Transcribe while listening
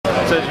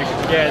says you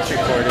can, yeah, it's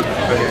recorded.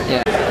 Okay.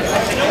 Yeah.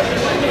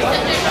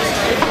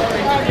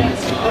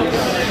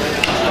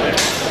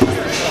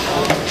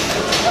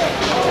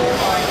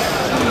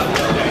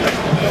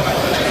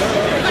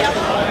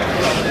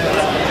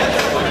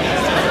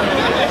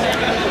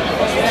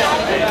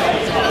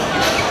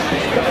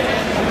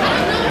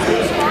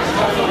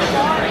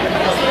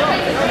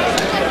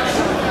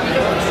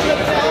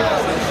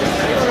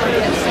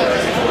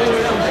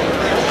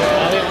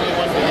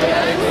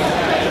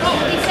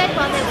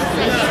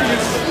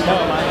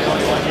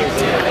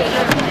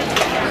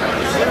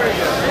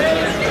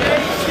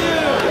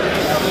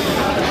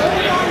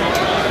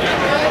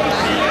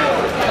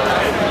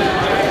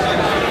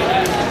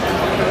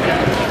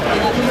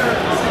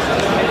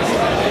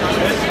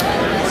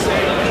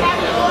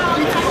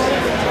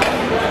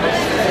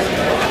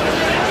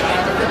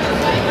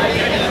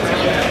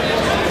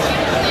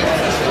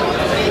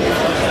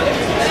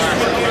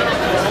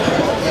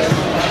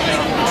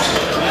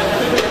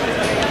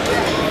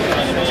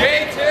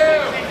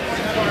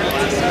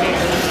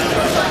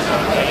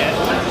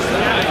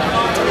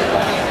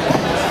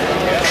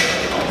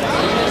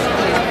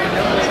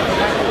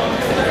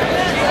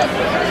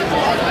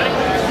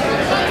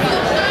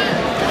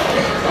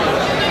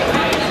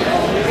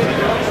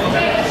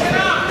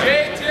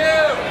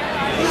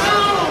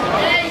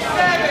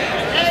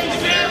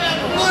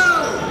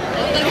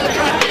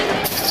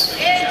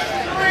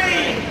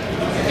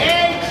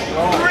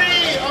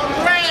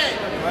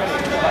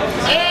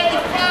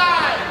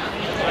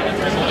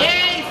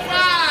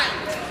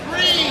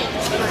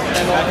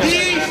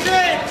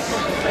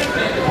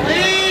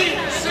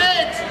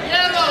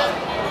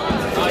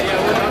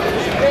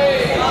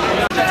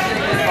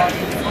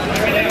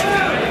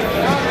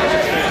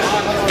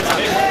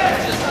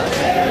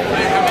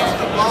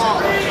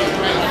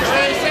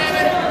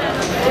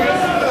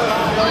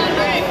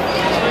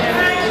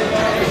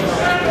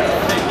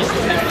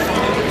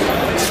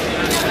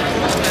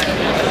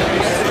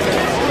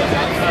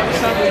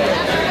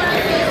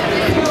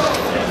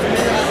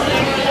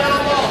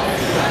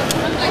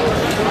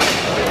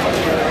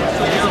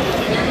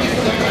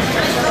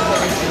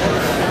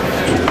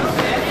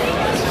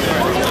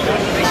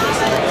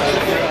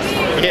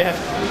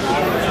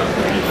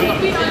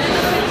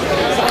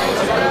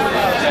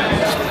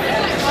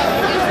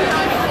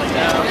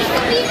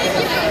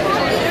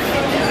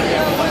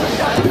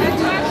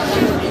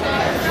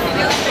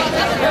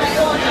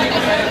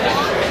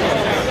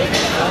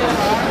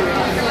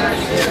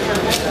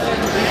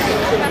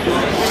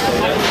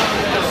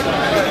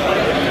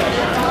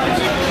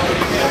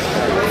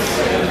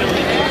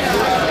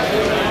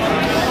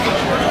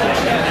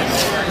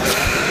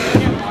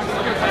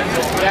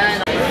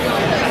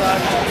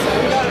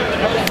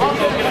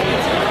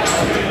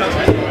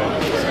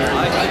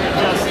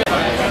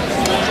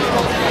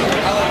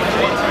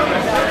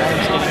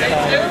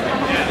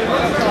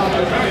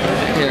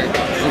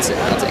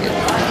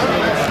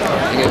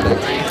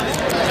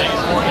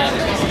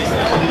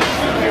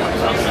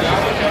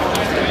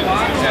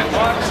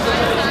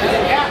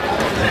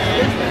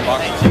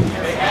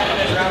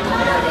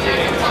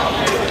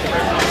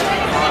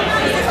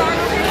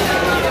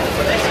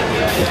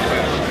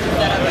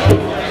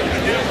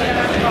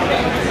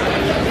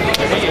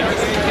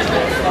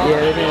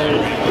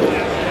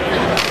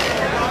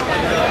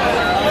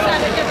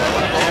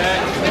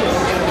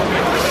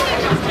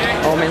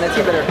 Oh man, that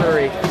team better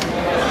hurry.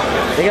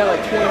 They got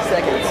like 20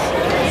 seconds.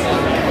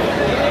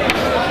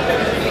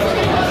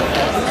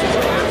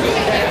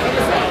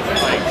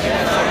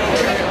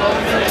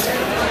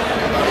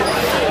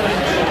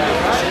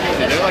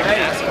 They're like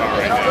NASCAR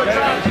right now.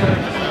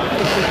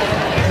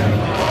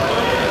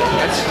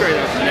 That's straight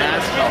up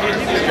NASCAR.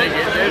 If they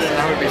get this,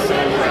 I would be so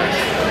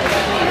impressed.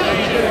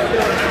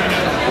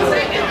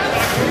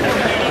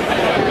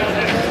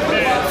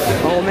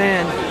 Oh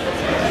man.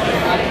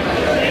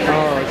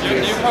 Oh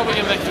geez. You're probably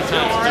gonna make some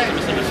time.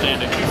 It's just a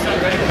misunderstanding.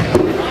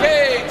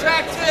 Okay,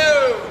 track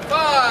 2,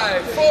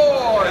 5,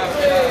 4,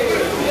 3,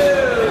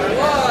 2,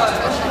 1,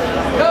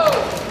 go!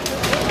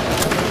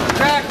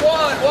 Track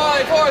 1,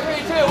 4, 3,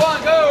 2,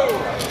 1, go!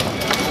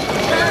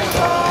 Track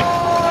 4!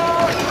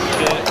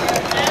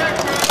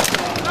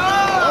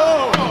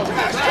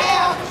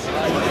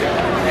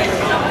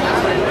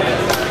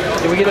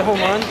 Did we get a home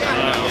run?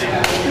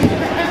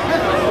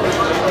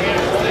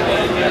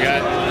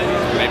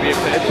 Maybe a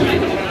pitch.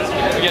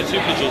 We got 2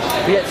 pitches.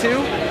 We got 2?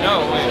 No,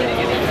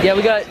 wait. Yeah,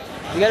 we got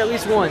at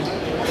least 1.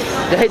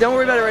 Hey, don't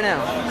worry about it right now.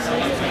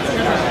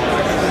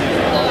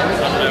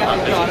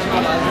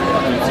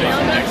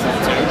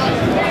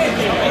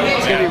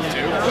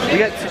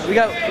 We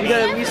got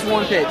at least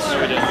 1 pitch.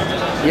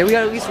 Yeah, we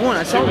got at least 1.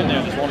 I saw 2 in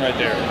there. There's 1 right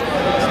there.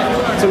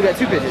 So we got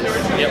 2 pitches.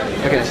 Yep.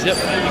 Okay. Yep.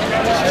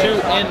 There's 2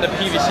 in the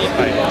PVC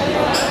pipe.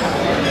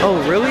 Oh,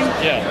 really?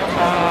 Yeah.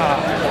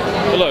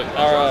 But look,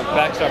 our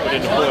backstopper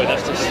didn't deploy.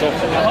 That's just still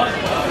for him.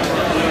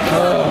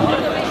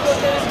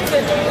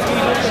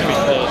 It's gonna be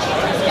close.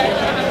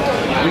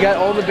 We got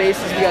all the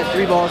bases. We got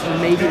 3 balls and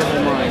maybe the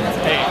home run.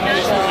 Hey,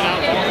 this was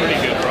out a pretty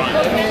good run.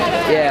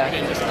 Yeah. We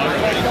didn't just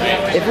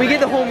If we get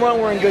the home run,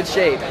 we're in good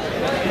shape.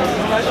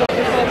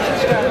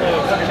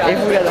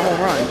 If we got the home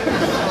run.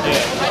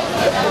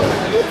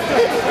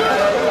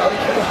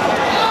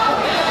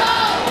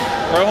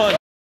 Rohan.